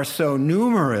you are so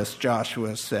numerous,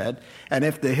 Joshua said, and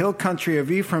if the hill country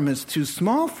of Ephraim is too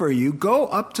small for you, go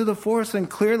up to the forest and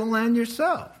clear the land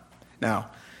yourself. Now,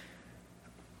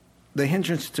 the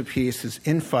hindrance to peace is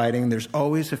infighting. There's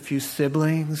always a few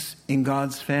siblings in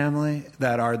God's family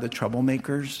that are the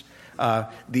troublemakers.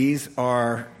 These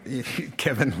are,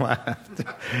 Kevin laughed,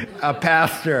 a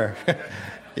pastor.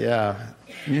 Yeah.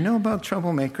 You know about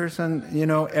troublemakers, and,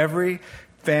 every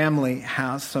family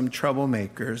has some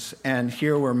troublemakers. And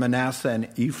here were Manasseh and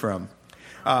Ephraim.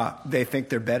 They think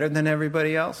they're better than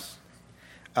everybody else.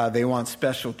 They want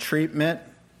special treatment.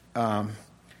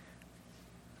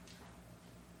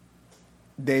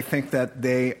 They think that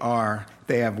they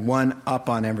have one up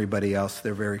on everybody else.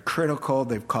 They're very critical.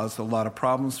 They've caused a lot of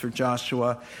problems for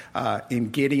Joshua. In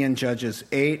Gideon, Judges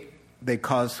 8, they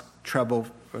caused trouble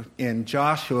in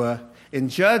Joshua. In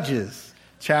Judges,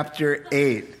 chapter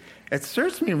 8, it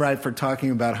serves me right for talking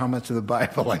about how much of the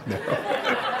Bible I know.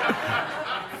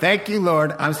 Thank you,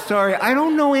 Lord. I'm sorry. I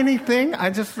don't know anything.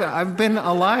 I've been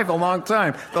alive a long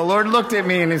time. The Lord looked at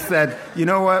me and he said, you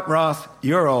know what, Ross?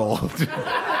 You're old.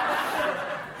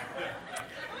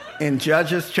 In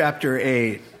Judges chapter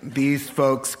 8, these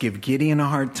folks give Gideon a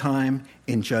hard time.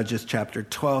 In Judges chapter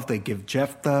 12, they give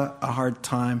Jephthah a hard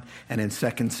time. And in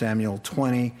 2 Samuel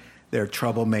 20, they're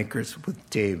troublemakers with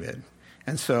David.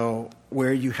 And so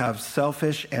where you have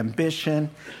selfish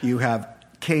ambition, you have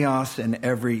chaos and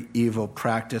every evil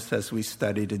practice, as we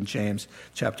studied in James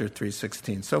chapter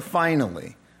 3:16. So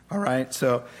finally, all right,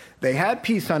 so they had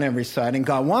peace on every side, and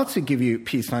God wants to give you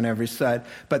peace on every side,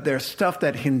 but there's stuff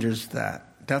that hinders that.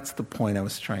 That's the point I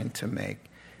was trying to make.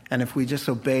 And if we just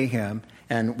obey him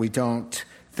and we don't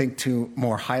think too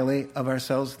more highly of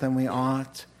ourselves than we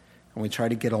ought, and we try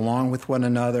to get along with one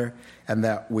another, and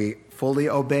that we fully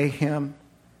obey him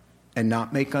and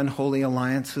not make unholy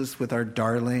alliances with our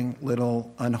darling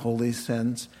little unholy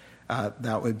sins,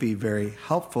 that would be very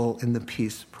helpful in the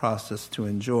peace process to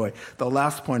enjoy. The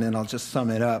last point, and I'll just sum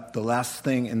it up, the last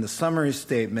thing in the summary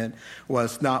statement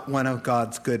was not one of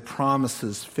God's good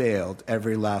promises failed.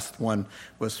 Every last one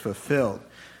was fulfilled.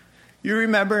 You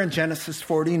remember in Genesis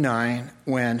 49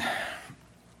 when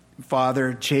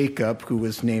Father Jacob, who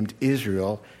was named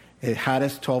Israel, it had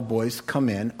his 12 boys come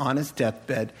in on his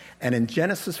deathbed, and in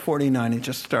Genesis 49, he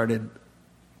just started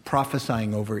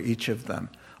prophesying over each of them.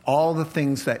 All the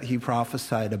things that he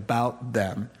prophesied about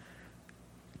them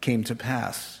came to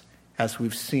pass, as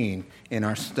we've seen in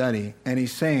our study. And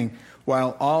he's saying,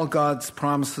 while all God's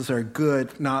promises are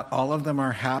good, not all of them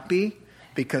are happy,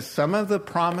 because some of the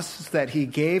promises that he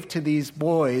gave to these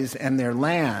boys and their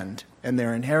land and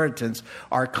their inheritance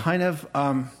are kind of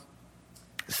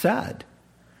sad.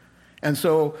 And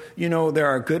so, there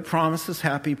are good promises,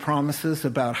 happy promises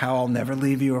about how I'll never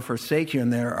leave you or forsake you.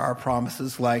 And there are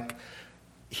promises like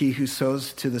he who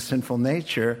sows to the sinful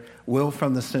nature will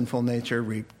from the sinful nature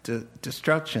reap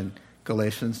destruction.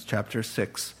 Galatians chapter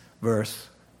 6, verse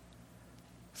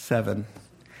 7.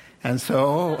 And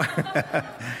so,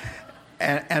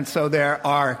 and so there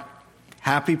are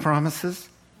happy promises,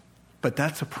 but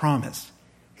that's a promise.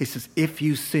 He says, if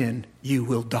you sin, you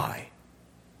will die.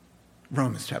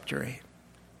 Romans chapter 8.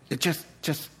 It just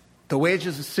the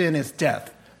wages of sin is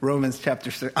death. Romans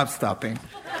chapter 6. I'm stopping.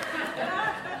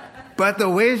 But the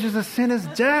wages of sin is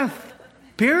death.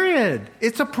 Period.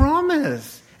 It's a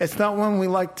promise. It's not one we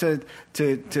like to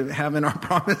have in our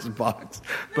promise box,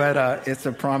 but it's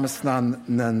a promise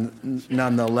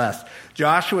nonetheless.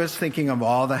 Joshua is thinking of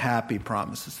all the happy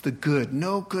promises, the good,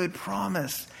 no good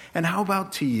promise. And how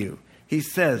about to you? He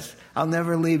says, I'll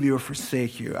never leave you or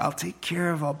forsake you. I'll take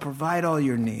care of, I'll provide all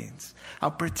your needs.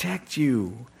 I'll protect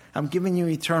you. I'm giving you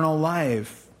eternal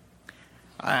life.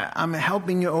 I'm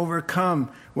helping you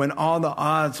overcome when all the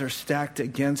odds are stacked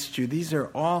against you. These are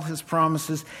all his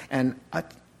promises, and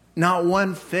not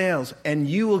one fails. And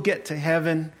you will get to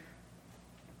heaven,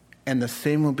 and the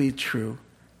same will be true.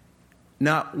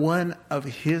 Not one of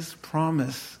his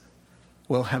promise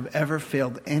will have ever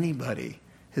failed anybody.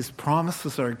 His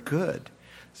promises are good.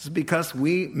 This is because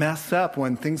we mess up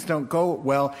when things don't go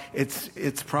well.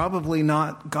 It's probably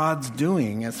not God's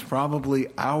doing. It's probably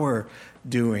our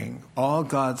doing. All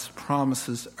God's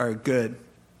promises are good.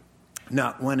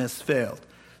 Not one has failed.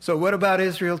 So what about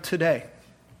Israel today?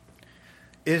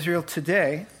 Israel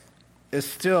today is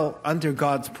still under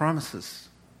God's promises.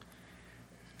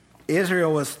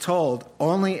 Israel was told,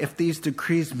 only if these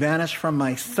decrees vanish from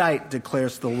my sight,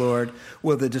 declares the Lord,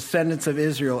 will the descendants of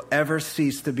Israel ever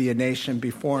cease to be a nation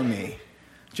before me.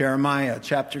 Jeremiah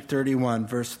chapter 31,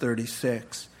 verse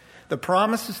 36. The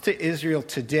promises to Israel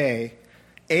today,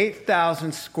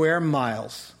 8,000 square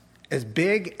miles, as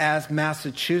big as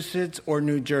Massachusetts or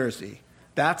New Jersey.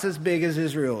 That's as big as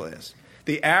Israel is.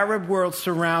 The Arab world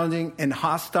surrounding and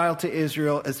hostile to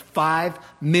Israel is 5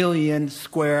 million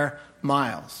square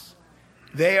miles.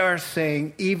 They are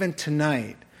saying, even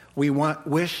tonight, we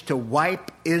wish to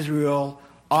wipe Israel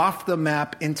off the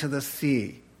map into the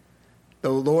sea. The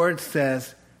Lord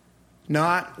says,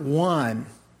 not one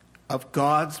of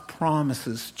God's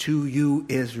promises to you,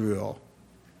 Israel,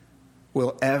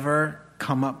 will ever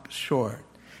come up short.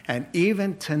 And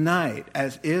even tonight,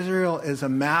 as Israel is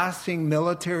amassing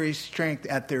military strength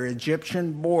at their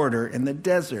Egyptian border in the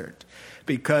desert,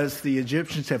 because the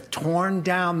Egyptians have torn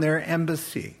down their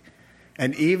embassy,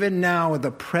 and even now with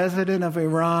the president of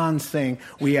Iran saying,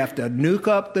 we have to nuke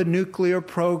up the nuclear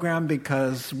program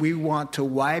because we want to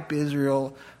wipe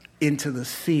Israel into the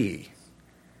sea.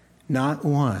 Not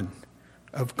one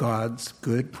of God's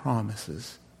good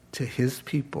promises to his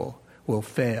people will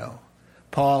fail.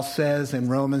 Paul says in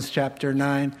Romans chapter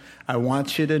 9, I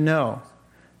want you to know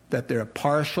that their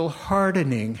partial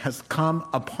hardening has come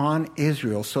upon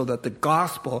Israel so that the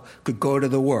gospel could go to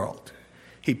the world.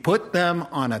 He put them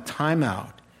on a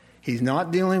timeout. He's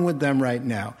not dealing with them right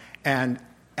now. And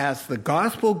as the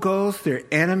gospel goes, they're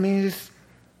enemies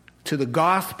to the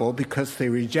gospel because they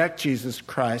reject Jesus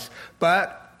Christ.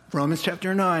 But, Romans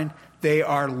chapter 9, they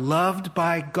are loved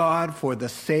by God for the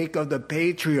sake of the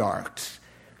patriarchs.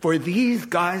 For these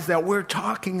guys that we're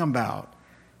talking about,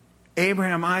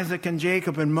 Abraham, Isaac, and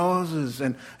Jacob, and Moses,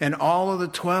 and all of the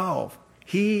 12,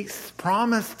 he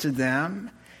promised to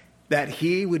them that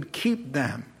he would keep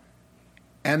them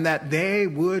and that they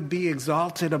would be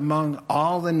exalted among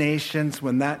all the nations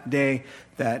when that day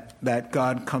that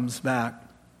God comes back.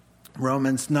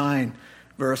 Romans 9,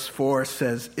 verse 4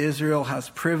 says, Israel has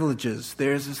privileges.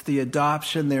 There's the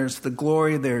adoption, there's the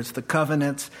glory, there's the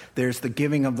covenants, there's the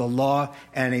giving of the law.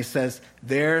 And he says,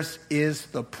 theirs is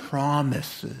the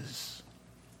promises.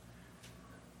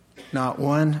 Not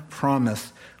one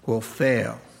promise will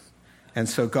fail. And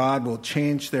so God will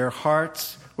change their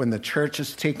hearts when the church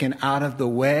is taken out of the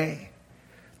way.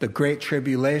 The great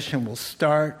tribulation will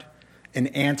start.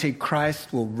 An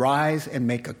antichrist will rise and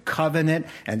make a covenant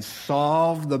and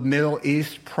solve the Middle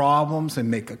East problems and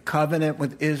make a covenant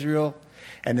with Israel.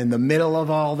 And in the middle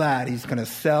of all that, he's going to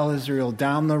sell Israel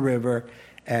down the river,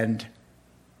 and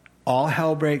all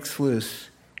hell breaks loose.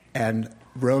 And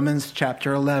Romans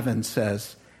chapter 11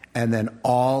 says, and then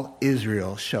all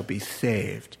Israel shall be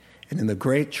saved. And in the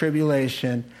great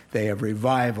tribulation, they have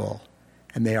revival,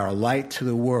 and they are a light to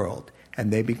the world,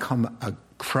 and they become a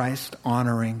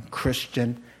Christ-honoring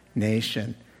Christian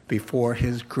nation before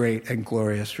his great and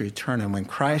glorious return. And when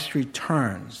Christ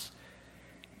returns,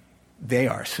 they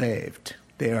are saved.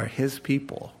 They are his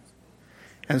people.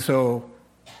 And so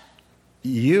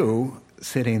you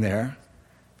sitting there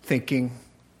thinking,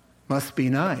 must be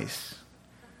nice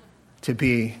to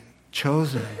be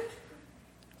chosen,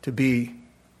 to be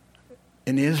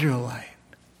an Israelite.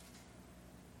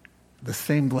 The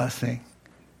same blessing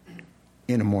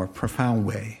in a more profound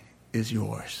way is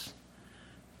yours.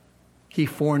 He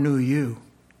foreknew you.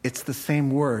 It's the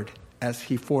same word as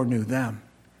he foreknew them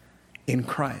in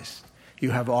Christ. You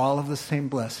have all of the same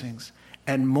blessings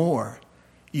and more.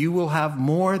 You will have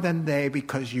more than they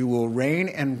because you will reign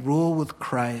and rule with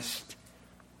Christ.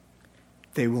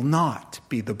 They will not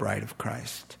be the bride of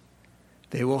Christ.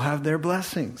 They will have their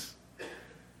blessings.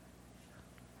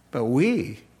 But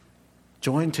we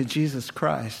join to Jesus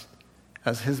Christ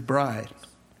as his bride.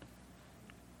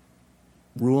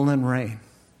 Rule and reign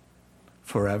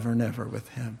forever and ever with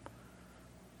him.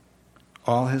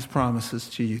 All his promises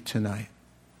to you tonight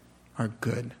are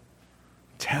good.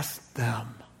 Test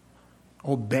them.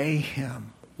 Obey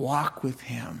him. Walk with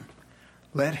him.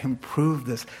 Let him prove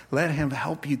this. Let him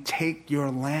help you take your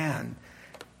land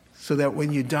so that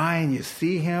when you die and you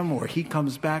see him or he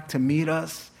comes back to meet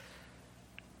us,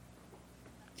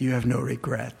 you have no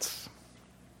regrets.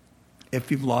 If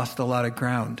you've lost a lot of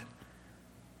ground,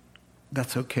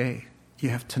 that's okay. You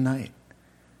have tonight.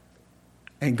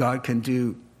 And God can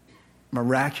do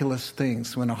miraculous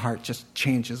things when a heart just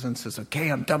changes and says, okay,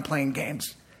 I'm done playing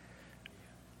games.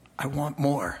 I want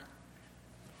more.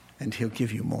 And he'll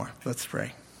give you more. Let's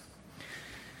pray.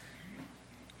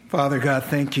 Father God,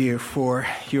 thank you for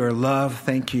your love.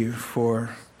 Thank you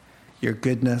for your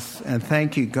goodness. And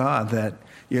thank you, God, that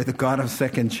you're the God of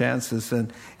second chances.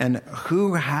 And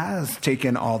who has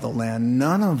taken all the land?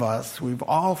 None of us. We've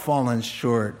all fallen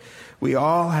short. We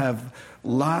all have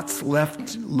lots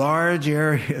left, large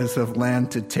areas of land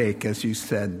to take, as you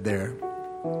said there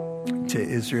to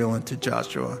Israel and to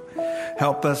Joshua.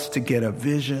 Help us to get a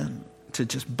vision, to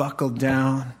just buckle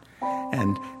down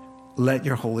and let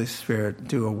your Holy Spirit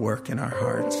do a work in our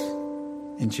hearts.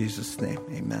 In Jesus' name,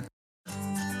 amen.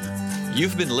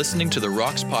 You've been listening to the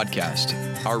Rocks Podcast.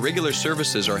 Our regular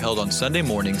services are held on Sunday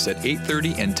mornings at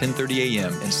 8:30 and 10:30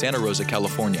 a.m. in Santa Rosa,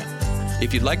 California.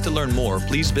 If you'd like to learn more,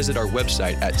 please visit our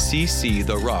website at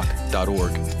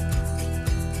cctherock.org.